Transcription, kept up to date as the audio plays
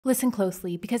Listen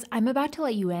closely because I'm about to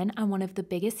let you in on one of the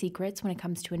biggest secrets when it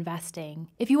comes to investing.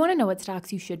 If you want to know what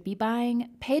stocks you should be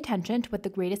buying, pay attention to what the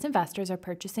greatest investors are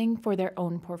purchasing for their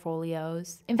own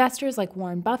portfolios. Investors like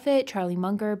Warren Buffett, Charlie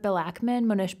Munger, Bill Ackman,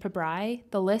 Mohnish Pabrai,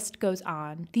 the list goes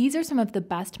on. These are some of the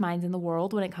best minds in the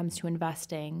world when it comes to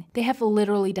investing. They have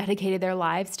literally dedicated their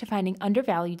lives to finding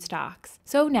undervalued stocks.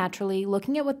 So naturally,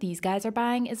 looking at what these guys are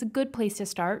buying is a good place to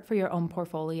start for your own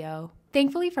portfolio.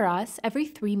 Thankfully for us, every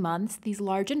 3 months, these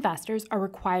large investors are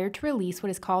required to release what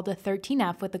is called a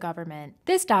 13F with the government.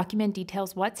 This document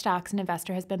details what stocks an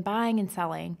investor has been buying and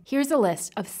selling. Here's a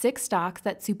list of 6 stocks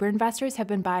that super investors have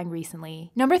been buying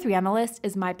recently. Number 3 on the list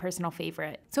is my personal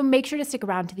favorite, so make sure to stick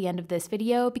around to the end of this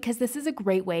video because this is a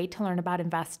great way to learn about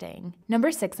investing.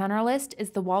 Number 6 on our list is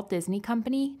the Walt Disney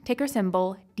Company, ticker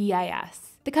symbol DIS.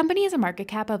 The company has a market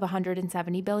cap of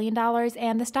 $170 billion,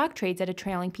 and the stock trades at a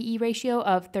trailing PE ratio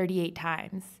of 38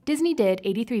 times. Disney did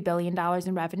 $83 billion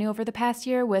in revenue over the past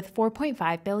year with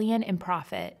 $4.5 billion in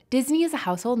profit. Disney is a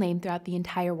household name throughout the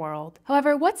entire world.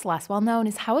 However, what's less well known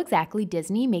is how exactly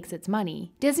Disney makes its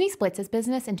money. Disney splits its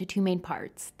business into 2 main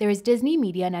parts. There is Disney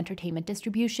Media and Entertainment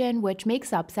Distribution, which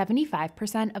makes up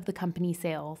 75% of the company's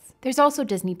sales. There's also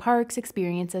Disney Parks,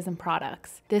 Experiences, and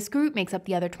Products. This group makes up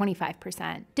the other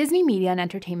 25%. Disney Media and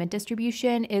Entertainment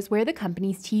Distribution is where the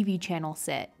company's TV channels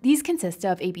sit. These consist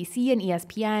of ABC and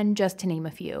ESPN, just to name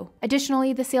a few.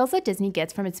 Additionally, the sales that Disney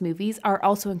gets from its movies are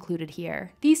also included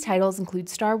here. These titles include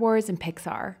Star Wars and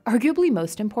Pixar. Arguably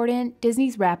most important,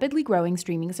 Disney's rapidly growing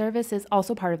streaming service is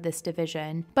also part of this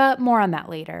division, but more on that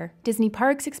later. Disney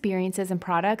Parks, Experiences, and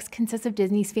Products consist of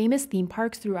Disney's famous theme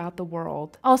parks throughout the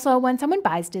world. Also, when someone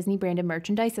buys Disney branded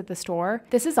merchandise at the store,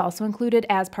 this is also included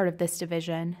as part of this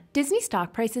division. Disney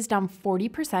stock price is down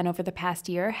 40% over the past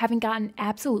year, having gotten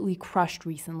absolutely crushed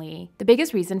recently. The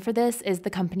biggest reason for this is the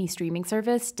company's streaming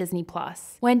service, Disney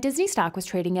Plus. When Disney stock was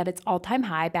trading at its all-time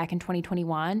high back in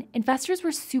 2021, investors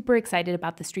were super excited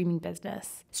about the streaming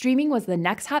business. Streaming was the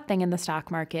next hot thing in the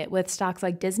stock market, with stocks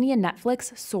like Disney and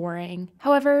Netflix soaring.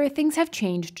 However, things have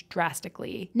changed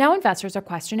drastically. Now investors are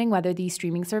questioning whether these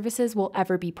streaming services will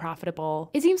ever be profitable.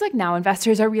 It seems like now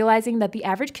investors are realizing that the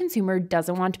average consumer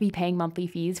doesn't want to be paying monthly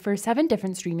fees for 7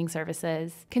 different streaming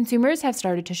services. Consumers have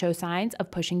started to show signs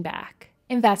of pushing back.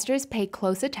 Investors pay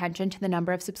close attention to the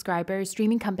number of subscribers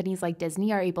streaming companies like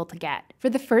Disney are able to get. For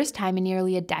the first time in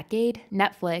nearly a decade,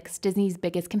 Netflix, Disney's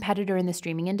biggest competitor in the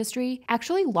streaming industry,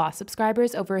 actually lost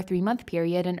subscribers over a 3-month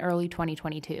period in early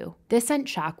 2022. This sent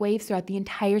shockwaves throughout the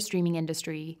entire streaming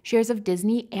industry. Shares of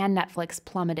Disney and Netflix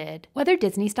plummeted. Whether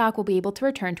Disney stock will be able to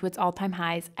return to its all-time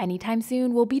highs anytime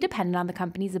soon will be dependent on the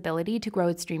company's ability to grow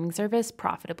its streaming service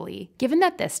profitably. Given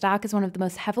that this stock is one of the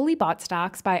most heavily bought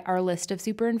stocks by our list of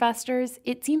super investors,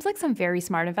 it seems like some very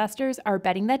smart investors are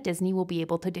betting that Disney will be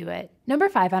able to do it. Number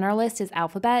 5 on our list is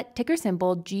Alphabet, ticker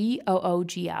symbol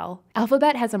GOOGL.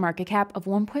 Alphabet has a market cap of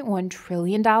 $1.1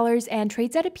 trillion and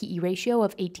trades at a PE ratio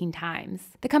of 18 times.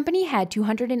 The company had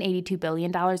 $282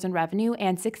 billion in revenue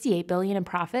and $68 billion in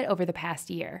profit over the past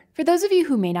year. For those of you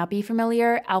who may not be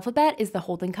familiar, Alphabet is the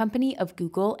holding company of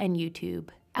Google and YouTube.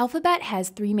 Alphabet has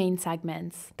 3 main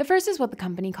segments. The first is what the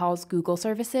company calls Google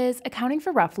Services, accounting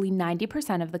for roughly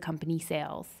 90% of the company's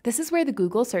sales. This is where the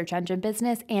Google search engine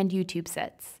business and YouTube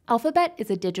sits. Alphabet is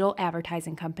a digital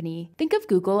advertising company. Think of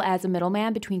Google as a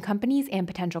middleman between companies and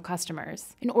potential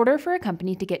customers. In order for a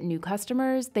company to get new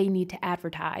customers, they need to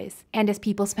advertise. And as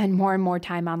people spend more and more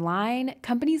time online,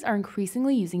 companies are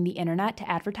increasingly using the internet to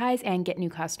advertise and get new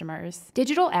customers.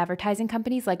 Digital advertising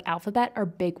companies like Alphabet are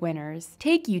big winners.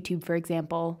 Take YouTube, for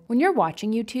example. When you're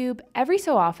watching YouTube, every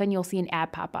so often you'll see an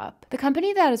ad pop up. The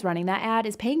company that is running that ad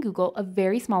is paying Google a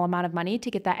very small amount of money to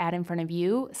get that ad in front of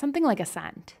you, something like a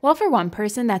cent. While for one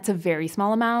person that's a very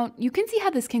small amount, you can see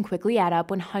how this can quickly add up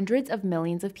when hundreds of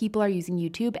millions of people are using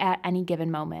YouTube at any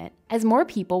given moment. As more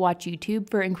people watch YouTube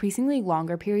for increasingly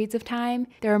longer periods of time,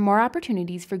 there are more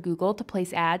opportunities for Google to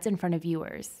place ads in front of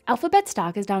viewers. Alphabet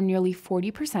stock is down nearly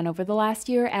 40% over the last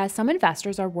year as some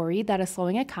investors are worried that a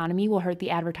slowing economy will hurt the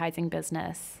advertising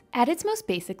business. At its most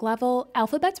basic level,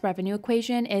 Alphabet's revenue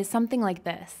equation is something like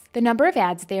this. The number of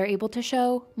ads they are able to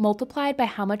show multiplied by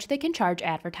how much they can charge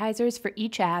advertisers for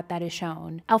each ad that is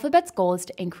shown. Alphabet's goal is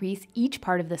to increase each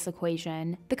part of this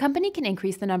equation. The company can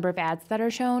increase the number of ads that are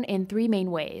shown in 3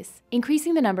 main ways.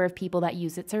 Increasing the number of people that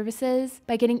use its services,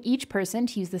 by getting each person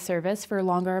to use the service for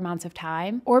longer amounts of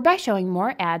time, or by showing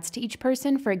more ads to each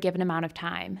person for a given amount of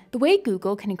time. The way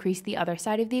Google can increase the other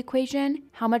side of the equation,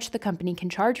 how much the company can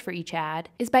charge for each ad,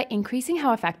 is by by increasing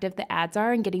how effective the ads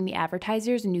are in getting the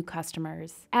advertisers new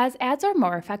customers. As ads are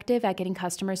more effective at getting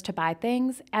customers to buy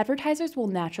things, advertisers will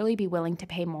naturally be willing to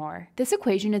pay more. This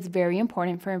equation is very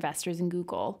important for investors in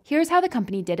Google. Here's how the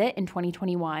company did it in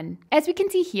 2021. As we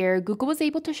can see here, Google was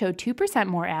able to show 2%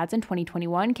 more ads in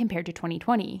 2021 compared to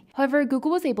 2020. However, Google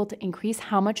was able to increase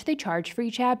how much they charge for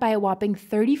each ad by a whopping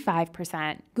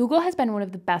 35%. Google has been one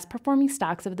of the best performing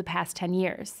stocks of the past 10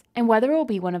 years. And whether it will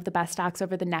be one of the best stocks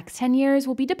over the next 10 years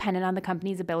will be dependent on the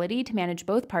company's ability to manage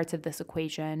both parts of this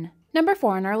equation. Number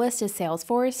 4 on our list is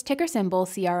Salesforce, ticker symbol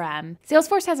CRM.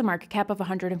 Salesforce has a market cap of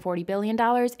 $140 billion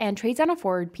and trades on a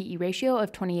forward PE ratio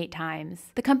of 28 times.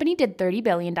 The company did $30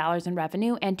 billion in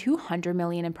revenue and $200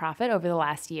 million in profit over the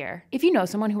last year. If you know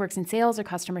someone who works in sales or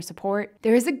customer support,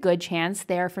 there is a good chance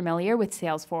they are familiar with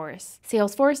Salesforce.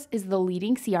 Salesforce is the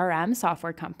leading CRM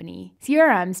software company.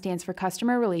 CRM stands for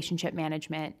Customer Relationship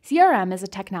Management. CRM is a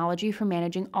technology for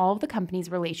managing all of the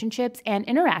company's relationships and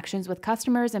interactions with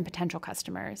customers and potential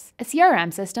customers. A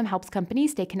CRM system helps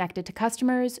companies stay connected to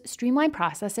customers, streamline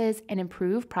processes, and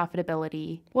improve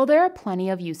profitability. While there are plenty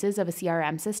of uses of a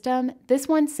CRM system, this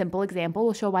one simple example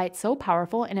will show why it's so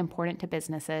powerful and important to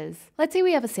businesses. Let's say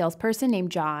we have a salesperson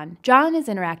named John. John is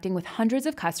interacting with hundreds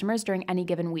of customers during any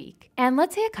given week. And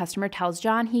let's say a customer tells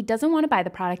John he doesn't want to buy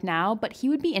the product now, but he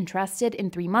would be interested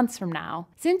in 3 months from now.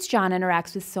 Since John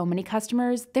interacts with so many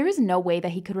customers, there is no way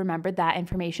that he could remember that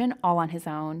information all on his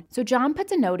own. So John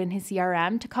puts a note in his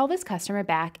CRM to call this customer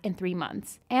back in 3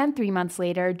 months. And 3 months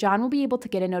later, John will be able to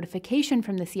get a notification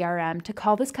from the CRM to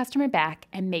call this customer back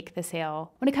and make the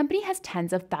sale. When a company has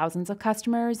tens of thousands of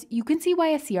customers, you can see why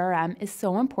a CRM is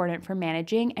so important for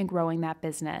managing and growing that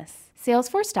business.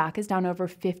 Salesforce stock is down over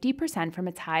 50% from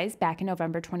its highs back in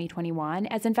November 2021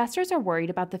 as investors are worried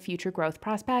about the future growth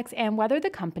prospects and whether the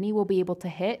company will be able to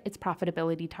hit its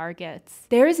profitability targets.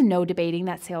 There is no debating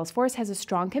that Salesforce has a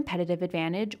strong competitive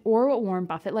advantage, or what Warren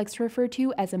Buffett likes to refer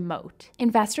to as a moat.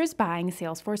 Investors buying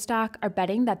Salesforce stock are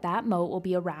betting that that moat will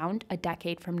be around a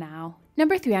decade from now.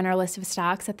 Number 3 on our list of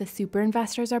stocks that the super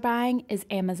investors are buying is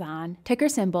Amazon, ticker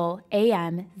symbol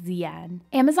AMZN.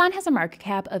 Amazon has a market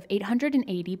cap of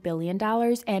 $880 billion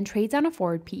and trades on a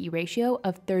forward PE ratio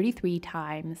of 33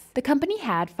 times. The company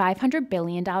had $500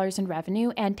 billion in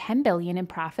revenue and $10 billion in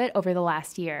profit over the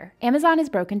last year. Amazon is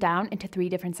broken down into 3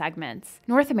 different segments: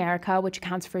 North America, which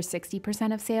accounts for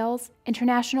 60% of sales,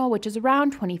 International, which is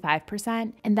around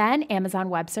 25%, and then Amazon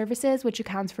Web Services, which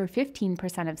accounts for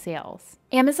 15% of sales.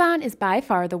 Amazon is by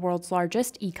far the world's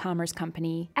largest e-commerce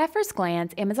company. At first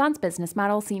glance, Amazon's business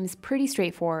model seems pretty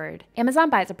straightforward. Amazon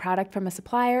buys a product from a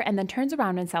supplier and then turns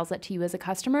around and sells it to you as a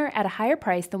customer at a higher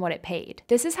price than what it paid.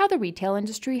 This is how the retail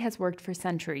industry has worked for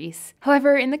centuries.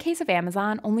 However, in the case of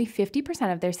Amazon, only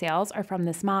 50% of their sales are from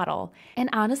this model. And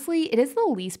honestly, it is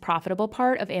the least profitable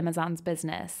part of Amazon's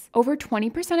business. Over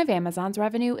 20% of Amazon's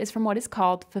revenue is from what is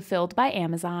called Fulfilled by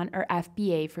Amazon, or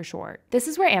FBA for short. This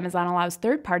is where Amazon allows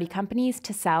third-party companies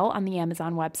to sell on the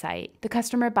Amazon website. The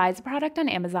customer buys a product on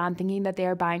Amazon thinking that they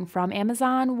are buying from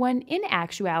Amazon, when in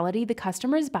actuality, the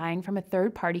customer is buying from a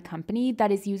third-party company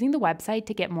that is using the website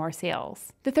to get more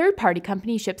sales. The third-party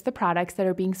company ships the products that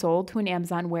are being sold to an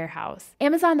Amazon warehouse.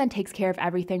 Amazon then takes care of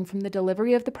everything from the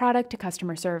delivery of the product to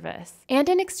customer service. And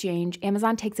in exchange,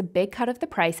 Amazon takes a big cut of the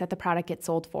price that the product gets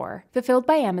sold for. Fulfilled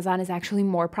by Amazon is actually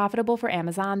more profitable for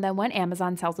Amazon than when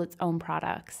Amazon sells its own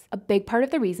products. A big part of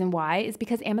the reason why is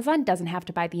because Amazon doesn't have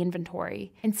to buy the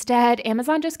inventory. Instead,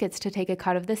 Amazon just gets to take a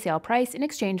cut of the sale price in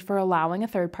exchange for allowing a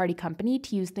third-party company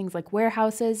to use things like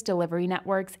warehouses, delivery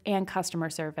networks, and customer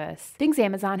service, things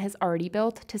Amazon has already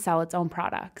built to sell its own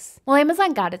products. While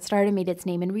Amazon got its start and made its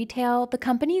name in retail, the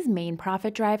company's main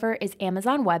profit driver is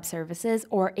Amazon Web Services,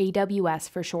 or AWS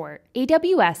for short.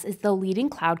 AWS is the leading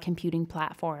cloud computing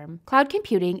platform. Cloud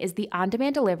computing is the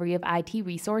on-demand delivery of IT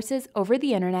resources over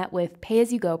the internet with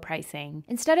pay-as-you-go pricing.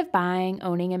 Instead of buying,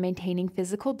 owning, and maintaining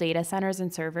physical data centers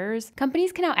and servers,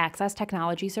 companies can now access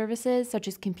technology services such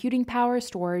as computing power,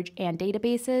 storage, and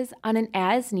databases on an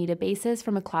as-needed basis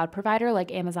from a cloud provider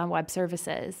like Amazon Web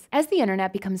Services. As the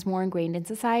internet becomes more ingrained in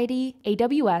society,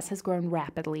 AWS has grown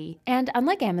rapidly. And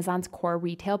unlike Amazon's core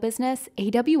retail business,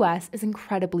 AWS is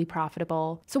incredibly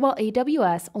profitable. So while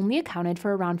AWS only accounted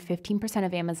for around 15%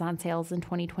 of Amazon sales in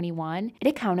 2021, it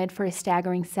accounted for a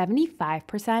staggering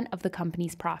 75% of the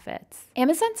company's profits.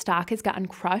 Amazon stock has gotten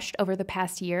crushed over over the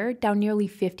past year, down nearly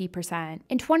 50%.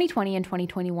 In 2020 and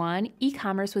 2021,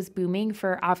 e-commerce was booming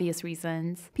for obvious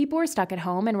reasons. People were stuck at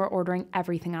home and were ordering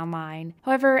everything online.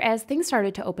 However, as things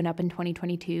started to open up in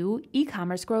 2022,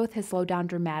 e-commerce growth has slowed down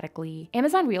dramatically.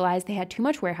 Amazon realized they had too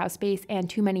much warehouse space and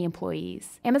too many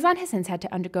employees. Amazon has since had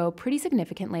to undergo pretty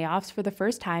significant layoffs for the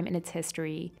first time in its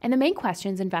history. And the main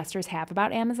questions investors have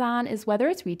about Amazon is whether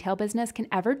its retail business can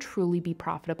ever truly be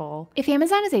profitable. If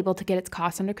Amazon is able to get its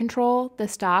costs under control, the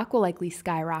stock will likely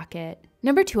skyrocket.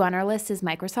 Number 2 on our list is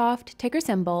Microsoft, ticker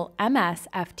symbol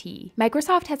MSFT.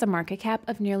 Microsoft has a market cap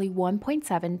of nearly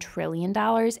 $1.7 trillion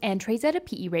and trades at a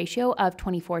PE ratio of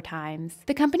 24 times.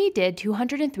 The company did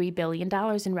 $203 billion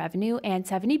in revenue and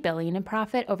 $70 billion in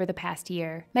profit over the past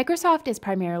year. Microsoft is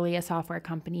primarily a software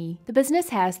company. The business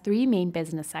has 3 main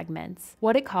business segments: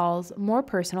 what it calls more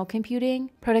personal computing,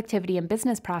 productivity and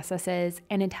business processes,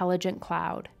 and intelligent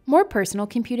cloud. More personal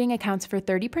computing accounts for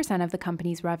 30% of the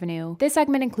company's revenue. This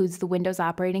segment includes the Windows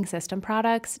operating system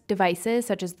products, devices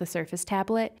such as the Surface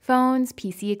tablet, phones,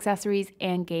 PC accessories,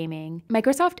 and gaming.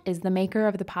 Microsoft is the maker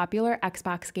of the popular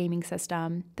Xbox gaming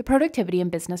system. The productivity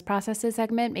and business processes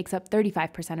segment makes up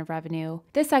 35% of revenue.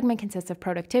 This segment consists of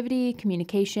productivity,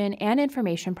 communication, and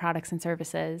information products and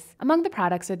services. Among the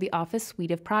products are the Office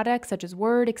suite of products such as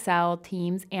Word, Excel,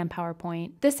 Teams, and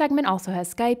PowerPoint. This segment also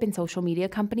has Skype and social media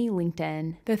company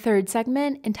LinkedIn. The third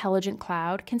segment, Intelligent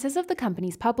Cloud, consists of the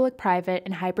company's public, private,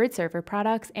 and hybrid server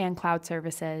products and cloud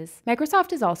services.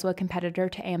 Microsoft is also a competitor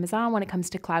to Amazon when it comes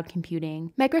to cloud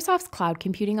computing. Microsoft's cloud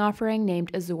computing offering,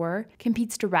 named Azure,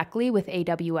 competes directly with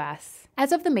AWS.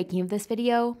 As of the making of this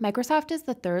video, Microsoft is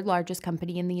the 3rd largest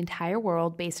company in the entire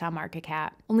world based on market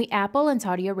cap. Only Apple and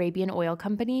Saudi Arabian oil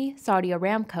company, Saudi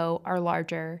Aramco, are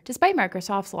larger. Despite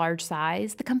Microsoft's large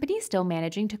size, the company is still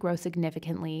managing to grow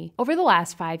significantly. Over the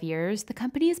last 5 years, the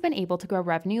company has been able to grow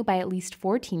revenue by at least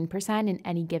 14% in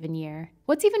any given year.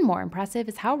 What's even more impressive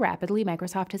is how rapidly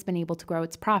Microsoft has been able to grow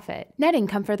its profit. Net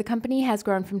income for the company has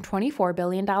grown from $24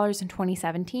 billion in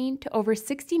 2017 to over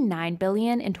 $69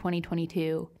 billion in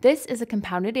 2022. This is a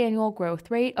compounded annual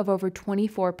growth rate of over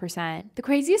 24%. The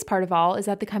craziest part of all is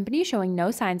that the company is showing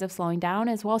no signs of slowing down,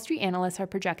 as Wall Street analysts are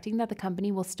projecting that the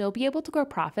company will still be able to grow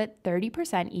profit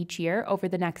 30% each year over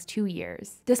the next 2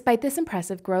 years. Despite this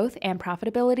impressive growth and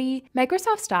profitability,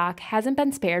 Microsoft stock hasn't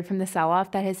been spared from the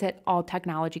sell-off that has hit all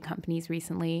technology companies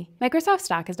recently. Microsoft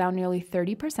stock is down nearly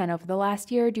 30% over the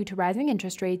last year due to rising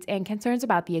interest rates and concerns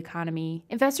about the economy.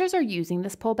 Investors are using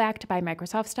this pullback to buy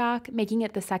Microsoft stock, making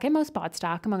it the 2nd most bought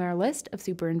stock among our list of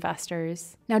super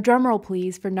investors. Now drumroll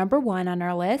please for number 1 on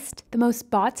our list. The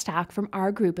most bought stock from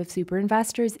our group of super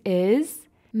investors is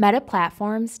Meta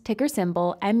Platforms, ticker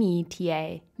symbol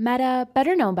META. Meta,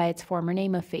 better known by its former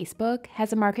name of Facebook,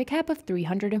 has a market cap of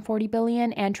 $340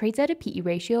 billion and trades at a PE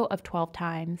ratio of 12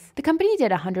 times. The company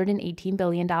did $118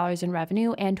 billion in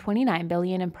revenue and $29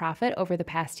 billion in profit over the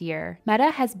past year.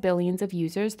 Meta has billions of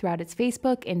users throughout its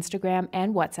Facebook, Instagram,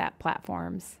 and WhatsApp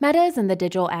platforms. Meta is in the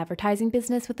digital advertising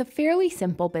business with a fairly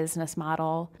simple business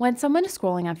model. When someone is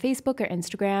scrolling on Facebook or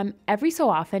Instagram, every so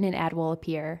often an ad will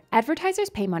appear. Advertisers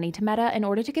pay money to Meta in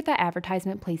order to get that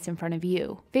advertisement placed in front of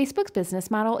you. Facebook's business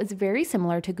model is very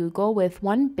similar to Google, with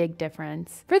one big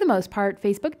difference. For the most part,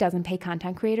 Facebook doesn't pay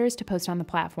content creators to post on the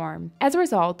platform. As a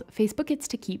result, Facebook gets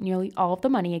to keep nearly all of the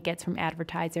money it gets from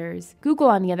advertisers. Google,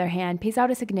 on the other hand, pays out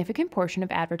a significant portion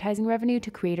of advertising revenue to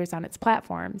creators on its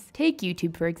platforms. Take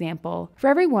YouTube, for example. For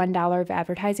every $1 of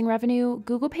advertising revenue,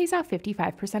 Google pays out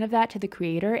 55% of that to the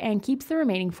creator and keeps the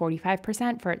remaining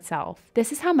 45% for itself.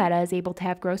 This is how Meta is able to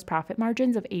have gross profit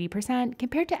margins of 80%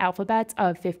 compared to Alphabet's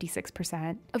of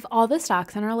 56%. Of all the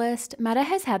stocks on our list, Meta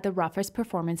has had the roughest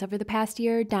performance over the past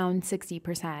year, down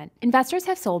 60%. Investors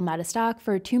have sold Meta stock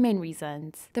for 2 main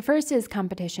reasons. The first is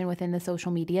competition within the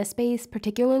social media space,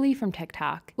 particularly from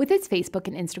TikTok. With its Facebook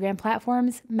and Instagram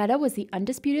platforms, Meta was the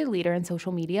undisputed leader in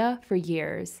social media for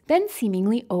years. Then,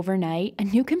 seemingly overnight, a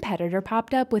new competitor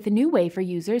popped up with a new way for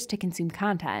users to consume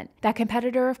content. That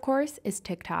competitor, of course, is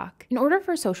TikTok. In order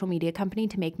for a social media company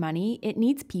to make money, it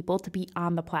needs people to be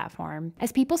on the platform.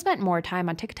 As people spent more time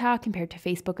on TikTok compared to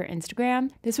Facebook or Instagram,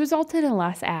 this resulted in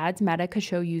less ads Meta could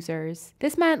show users.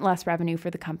 This meant less revenue for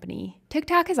the company.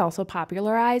 TikTok has also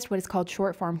popularized what is called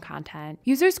short-form content.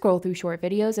 Users scroll through short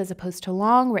videos as opposed to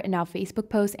long, written-out Facebook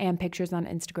posts and pictures on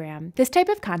Instagram. This type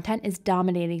of content is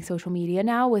dominating social media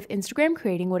now, with Instagram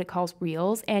creating what it calls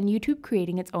Reels and YouTube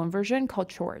creating its own version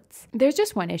called Shorts. There's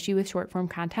just one issue with short-form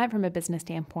content from a business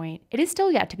standpoint. It is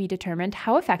still yet to be determined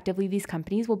how effectively these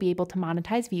companies will be able to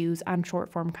monetize views on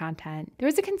short-form content. There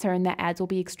is a concern that ads will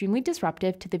be extremely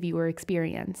disruptive to the viewer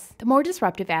experience. The more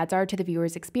disruptive ads are to the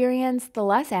viewer's experience, the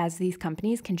less ads these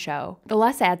companies can show. The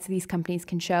less ads these companies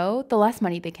can show, the less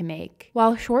money they can make.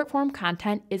 While short-form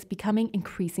content is becoming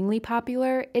increasingly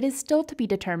popular, it is still to be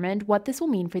determined what this will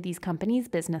mean for these companies'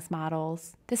 business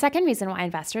models. The second reason why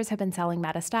investors have been selling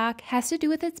Meta stock has to do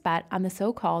with its bet on the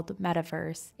so-called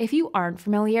metaverse. If you aren't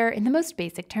familiar, in the most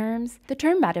basic terms, the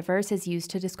term metaverse is used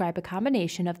to describe a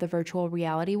combination of the virtual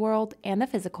reality world and the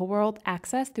physical world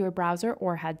accessed through a browser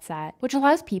or headset, which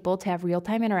allows people to have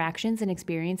real-time interactions and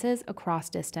experiences across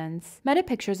distance. Meta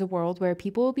pictures a world where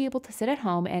people will be able to sit at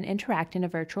home and interact in a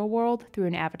virtual world through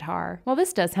an avatar. While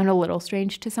this does sound a little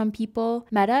strange to some people,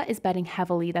 Meta is betting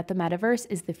heavily that the metaverse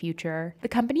is the future. The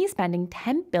company is spending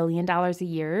 $10 billion a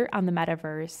year on the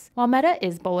metaverse. While Meta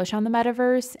is bullish on the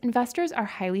metaverse, investors are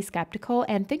highly skeptical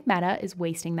and think Meta is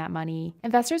wasting that money.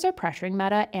 Investors are pressuring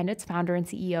Meta and its founder and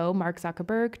CEO, Mark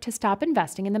Zuckerberg, to stop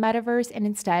investing in the metaverse and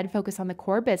instead focus on the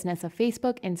core business of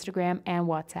Facebook, Instagram, and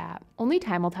WhatsApp. Only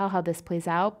time will tell how this plays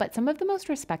out, but some of the most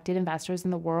respected investors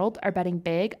in the world are betting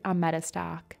big on Meta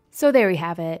stock. So there we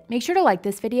have it. Make sure to like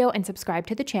this video and subscribe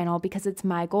to the channel because it's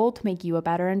my goal to make you a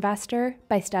better investor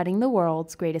by studying the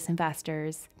world's greatest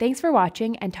investors. Thanks for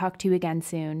watching and talk to you again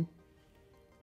soon.